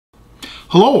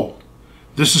Hello,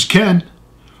 this is Ken.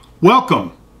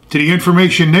 Welcome to the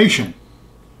Information Nation.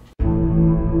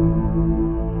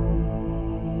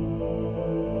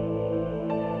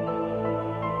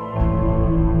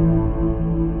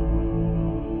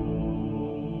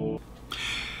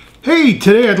 Hey,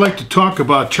 today I'd like to talk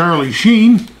about Charlie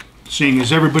Sheen. Seeing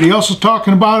as everybody else is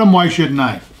talking about him, why shouldn't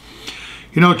I?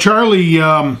 You know, Charlie,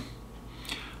 I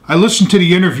listened to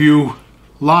the interview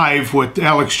live with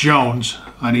Alex Jones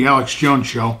on the Alex Jones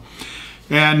Show.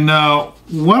 And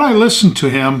when I listened to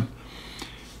him,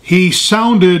 he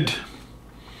sounded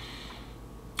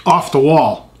off the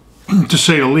wall, to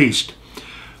say the least.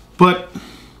 But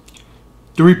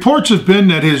the reports have been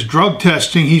that his drug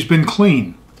testing, he's been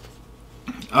clean.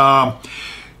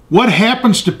 What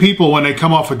happens to people when they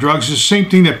come off of drugs is the same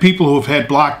thing that people who have had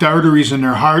blocked arteries in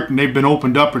their heart and they've been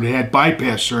opened up or they had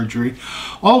bypass surgery.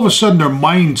 All of a sudden their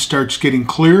mind starts getting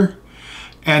clear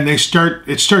and it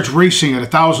starts racing at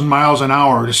 1,000 miles an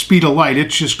hour, the speed of light.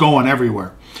 It's just going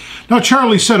everywhere. Now,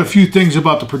 Charlie said a few things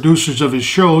about the producers of his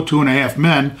show, 2.5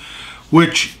 Men,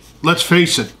 which, let's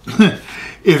face it,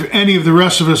 if any of the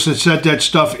rest of us had said that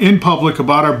stuff in public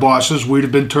about our bosses, we'd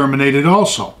have been terminated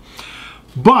also.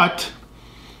 But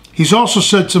he's also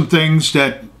said some things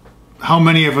that how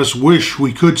many of us wish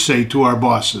we could say to our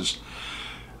bosses.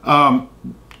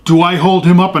 Do I hold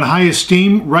him up in high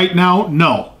esteem right now?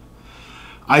 No.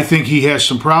 I think he has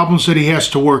some problems that he has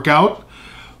to work out,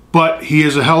 but he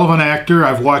is a hell of an actor.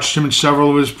 I've watched him in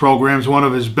several of his programs. One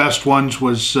of his best ones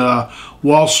was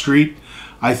Wall Street.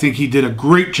 I think he did a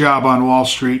great job on Wall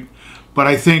Street, but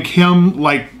I think him,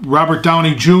 like Robert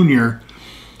Downey Jr.,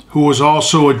 who was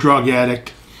also a drug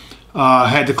addict,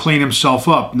 had to clean himself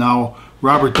up. Now,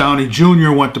 Robert Downey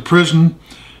Jr. went to prison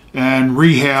and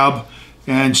rehab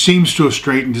and seems to have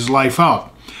straightened his life out.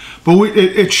 But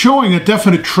it's showing a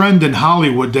definite trend in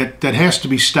Hollywood that has to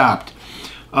be stopped.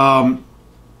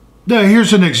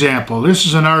 Here's an example. This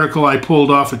is an article I pulled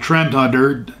off of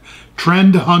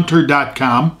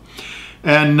trendhunter.com.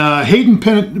 And Hayden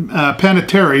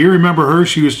Panettiere, you remember her?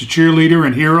 She was the cheerleader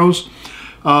in Heroes.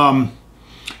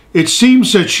 It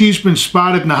seems that she's been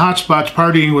spotted in the hot spots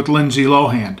partying with Lindsay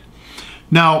Lohan.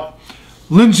 Now,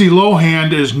 Lindsay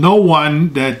Lohan is no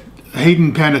one that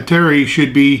Hayden Panettiere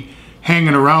should be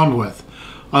hanging around with,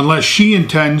 unless she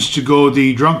intends to go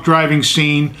the drunk driving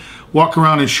scene, walk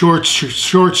around in short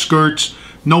skirts,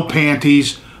 no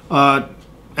panties,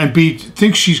 and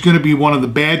thinks she's going to be one of the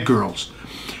bad girls.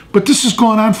 But this has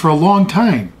gone on for a long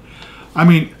time. I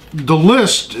mean, the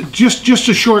list, just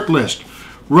a short list.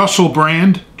 Russell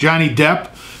Brand, Johnny Depp,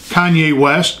 Kanye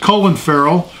West, Colin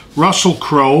Farrell, Russell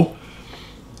Crowe,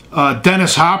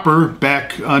 Dennis Hopper,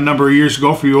 back a number of years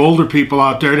ago, for you older people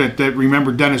out there that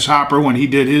remember Dennis Hopper when he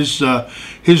did his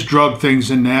drug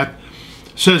things in that.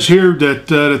 Says here that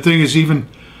the thing is even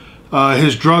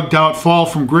his drugged out fall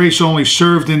from grace only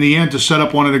served in the end to set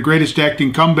up one of the greatest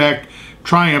acting comeback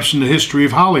triumphs in the history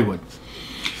of Hollywood.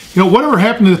 You know, whatever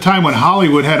happened to the time when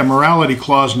Hollywood had a morality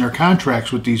clause in their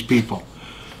contracts with these people?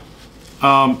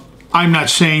 I'm not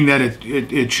saying that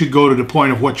it should go to the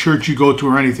point of what church you go to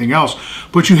or anything else,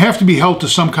 but you have to be held to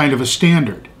some kind of a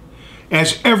standard,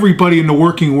 as everybody in the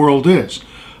working world is.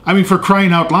 I mean, for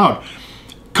crying out loud.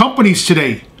 Companies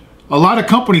today, a lot of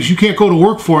companies you can't go to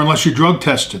work for unless you're drug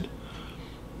tested.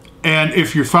 And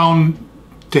if you're found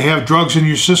to have drugs in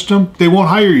your system, they won't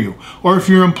hire you. Or if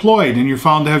you're employed and you're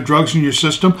found to have drugs in your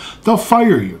system, they'll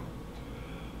fire you.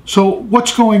 So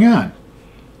what's going on?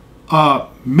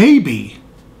 Maybe,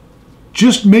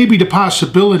 just maybe, the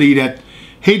possibility that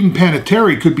Hayden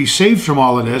Panettiere could be saved from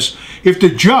all of this if the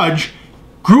judge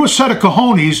grew a set of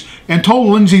cojones and told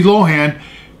Lindsay Lohan,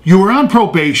 you were on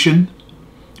probation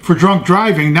for drunk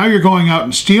driving, now you're going out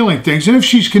and stealing things, and if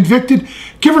she's convicted,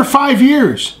 give her 5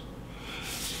 years.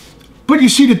 But you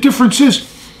see, the difference is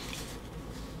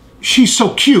she's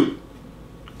so cute,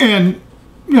 and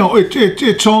you know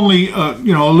it's only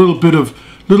you know, a little bit of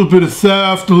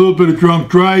theft, a little bit of drunk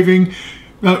driving.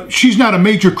 She's not a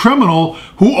major criminal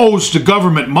who owes the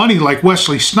government money like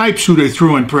Wesley Snipes, who they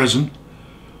threw in prison.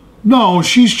 No,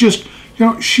 she's just, you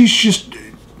know, she's just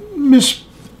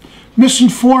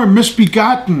misinformed,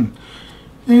 misbegotten.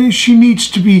 And she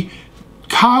needs to be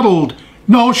coddled.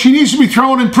 No, she needs to be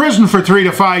thrown in prison for 3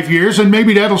 to 5 years, and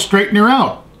maybe that'll straighten her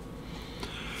out.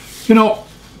 You know,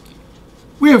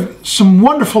 we have some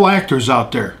wonderful actors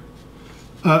out there.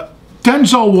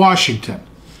 Denzel Washington.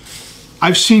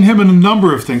 I've seen him in a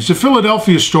number of things. The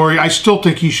Philadelphia Story, I still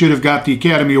think he should have got the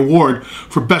Academy Award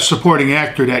for Best Supporting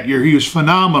Actor that year. He was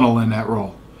phenomenal in that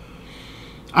role.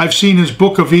 I've seen his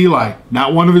Book of Eli.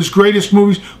 Not one of his greatest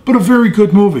movies, but a very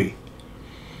good movie.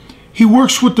 He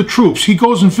works with the troops. He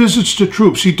goes and visits the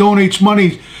troops. He donates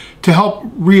money to help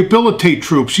rehabilitate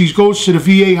troops. He goes to the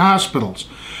VA hospitals.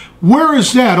 Where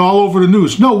is that all over the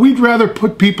news? No, we'd rather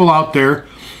put people out there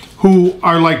who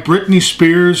are like Britney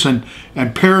Spears and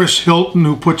Paris Hilton,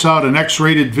 who puts out an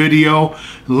X-rated video,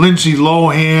 Lindsay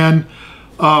Lohan,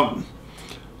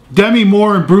 Demi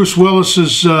Moore and Bruce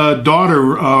Willis's daughter,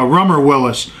 Rummer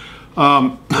Willis.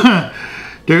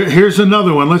 Here's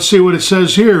another one. Let's see what it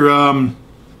says here.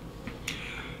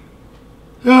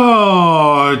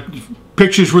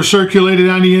 Pictures were circulated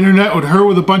on the internet with her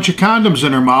with a bunch of condoms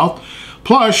in her mouth.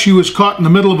 Plus, she was caught in the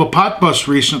middle of a pot bust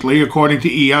recently, according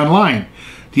to E! Online.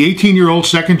 The 18-year-old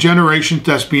second-generation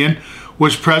thespian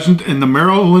was present in the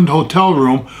Maryland hotel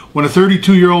room when a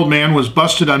 32-year-old man was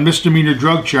busted on misdemeanor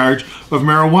drug charge of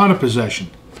marijuana possession.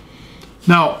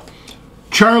 Now,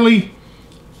 Charlie,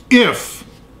 if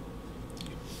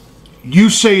you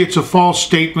say it's a false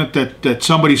statement that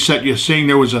somebody sent you saying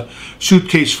there was a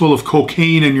suitcase full of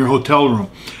cocaine in your hotel room,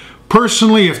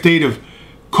 personally, if they'd have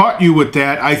caught you with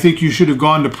that, I think you should have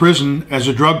gone to prison as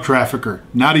a drug trafficker.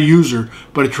 Not a user,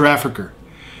 but a trafficker.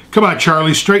 Come on,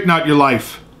 Charlie, straighten out your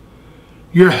life.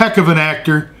 You're a heck of an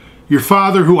actor. Your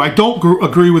father, who I don't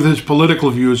agree with his political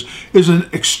views, is an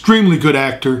extremely good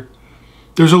actor.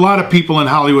 There's a lot of people in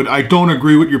Hollywood I don't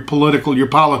agree with your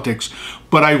politics,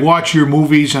 but I watch your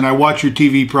movies and I watch your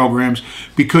TV programs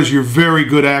because you're very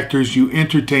good actors. You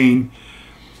entertain.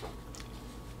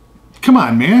 Come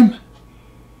on, man.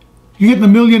 You're getting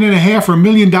 $1.5 million or $1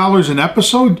 million an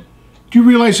episode? Do you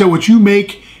realize that what you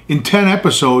make in 10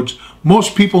 episodes,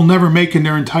 most people never make in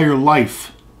their entire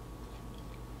life?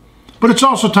 But it's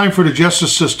also time for the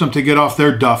justice system to get off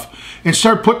their duff and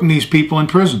start putting these people in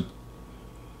prison.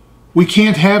 We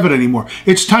can't have it anymore.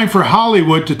 It's time for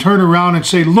Hollywood to turn around and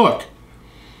say, look,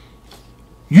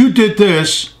 you did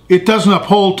this. It doesn't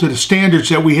uphold to the standards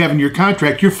that we have in your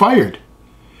contract. You're fired.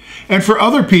 And for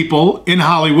other people in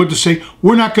Hollywood to say,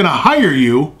 we're not going to hire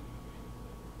you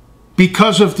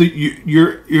because of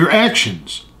your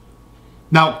actions.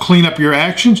 Now, clean up your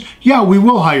actions. Yeah, we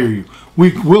will hire you.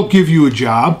 We will give you a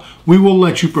job. We will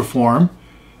let you perform.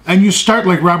 And you start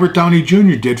like Robert Downey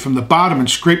Jr. did from the bottom and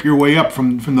scrape your way up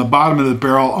from the bottom of the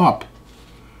barrel up.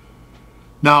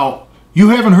 Now, you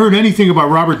haven't heard anything about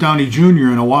Robert Downey Jr.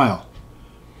 in a while.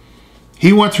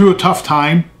 He went through a tough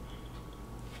time.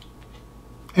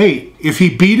 Hey, if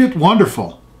he beat it,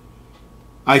 wonderful.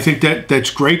 I think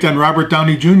that's great on Robert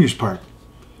Downey Jr.'s part.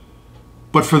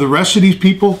 But for the rest of these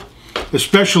people,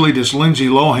 especially this Lindsay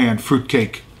Lohan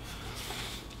fruitcake.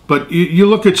 But you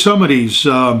look at some of these.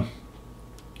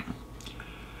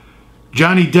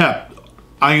 Johnny Depp,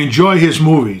 I enjoy his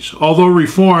movies. Although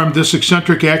reformed, this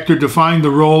eccentric actor defined the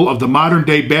role of the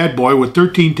modern-day bad boy with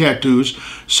 13 tattoos,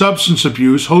 substance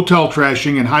abuse, hotel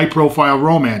trashing, and high-profile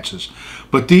romances.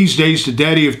 But these days, the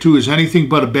daddy of two is anything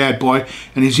but a bad boy,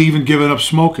 and he's even given up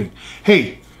smoking.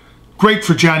 Hey, great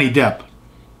for Johnny Depp.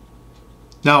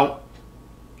 Now,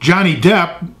 Johnny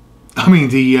Depp,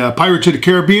 the Pirates of the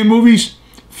Caribbean movies,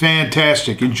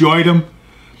 fantastic. Enjoyed him.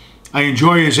 I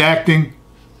enjoy his acting.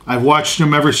 I've watched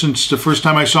him ever since the first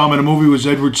time I saw him in a movie was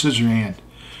Edward Scissorhand.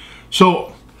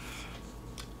 So,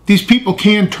 these people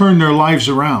can turn their lives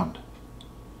around.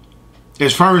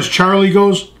 As far as Charlie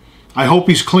goes, I hope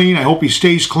he's clean. I hope he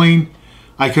stays clean.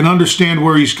 I can understand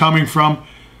where he's coming from.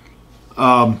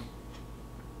 I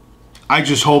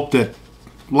just hope that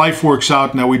life works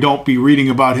out and that we don't be reading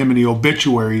about him in the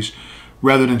obituaries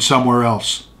rather than somewhere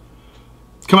else.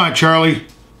 Come on, Charlie.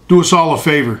 Do us all a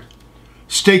favor.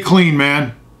 Stay clean,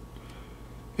 man.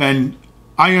 And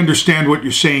I understand what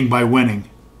you're saying by winning.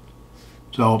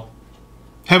 So,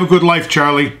 have a good life,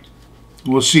 Charlie.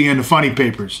 We'll see you in the funny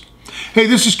papers. Hey,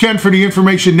 this is Ken for the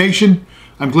Information Nation.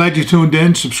 I'm glad you tuned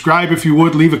in. Subscribe if you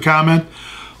would. Leave a comment.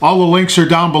 All the links are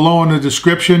down below in the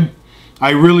description.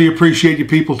 I really appreciate you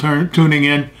people tuning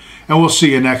in. And we'll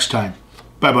see you next time.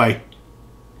 Bye-bye.